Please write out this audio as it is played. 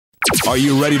Are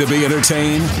you ready to be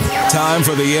entertained? Time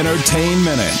for the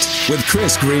EntertainMinute with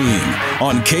Kris Green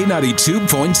on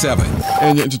K92.7.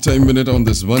 And your EntertainMinute on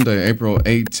this Monday, April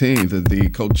 18th. The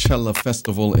Coachella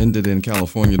Festival ended in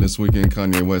California this weekend.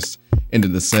 Kanye West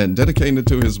ended the set, dedicating it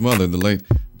to his mother, the late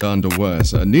Donda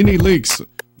West. NeNe Leaks,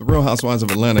 the Real Housewives of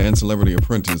Atlanta and Celebrity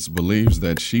Apprentice, believes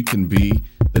that she can be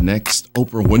the next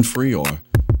Oprah Winfrey or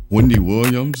Wendy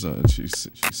Williams. She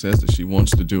says that she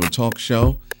wants to do a talk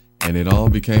show, and it all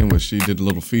became when she did a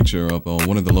little feature up on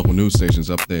one of the local news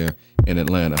stations up there in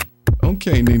Atlanta.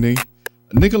 Okay, NeNe.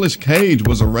 Nicolas Cage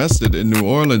was arrested in New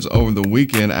Orleans over the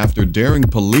weekend after daring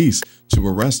police to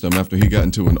arrest him after he got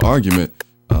into an argument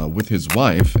with his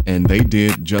wife, and they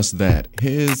did just that.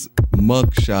 His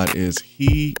mugshot is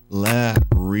hilarious.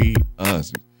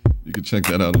 You can check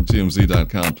that out on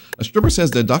TMZ.com. A stripper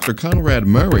says that Dr. Conrad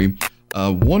Murray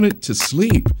wanted to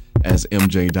sleep as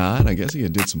MJ died. I guess he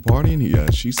had did some partying.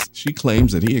 She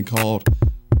claims that he had called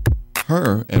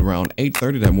her at around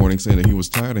 8:30 that morning saying that he was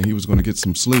tired and he was going to get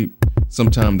some sleep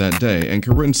sometime that day. And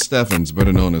Corinne Steffens,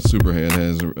 better known as Superhead,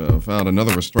 has filed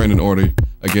another restraining order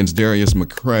against Darius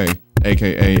McCrary,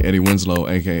 a.k.a. Eddie Winslow,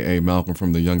 a.k.a. Malcolm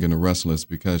from The Young and the Restless,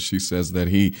 because she says that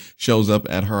he shows up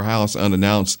at her house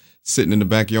unannounced, sitting in the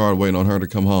backyard waiting on her to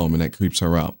come home, and that creeps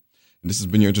her out. And this has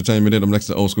been your EntertainMinute. I'm next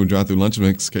to Old School Drive Through Lunch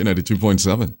Mix,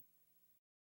 K92.7.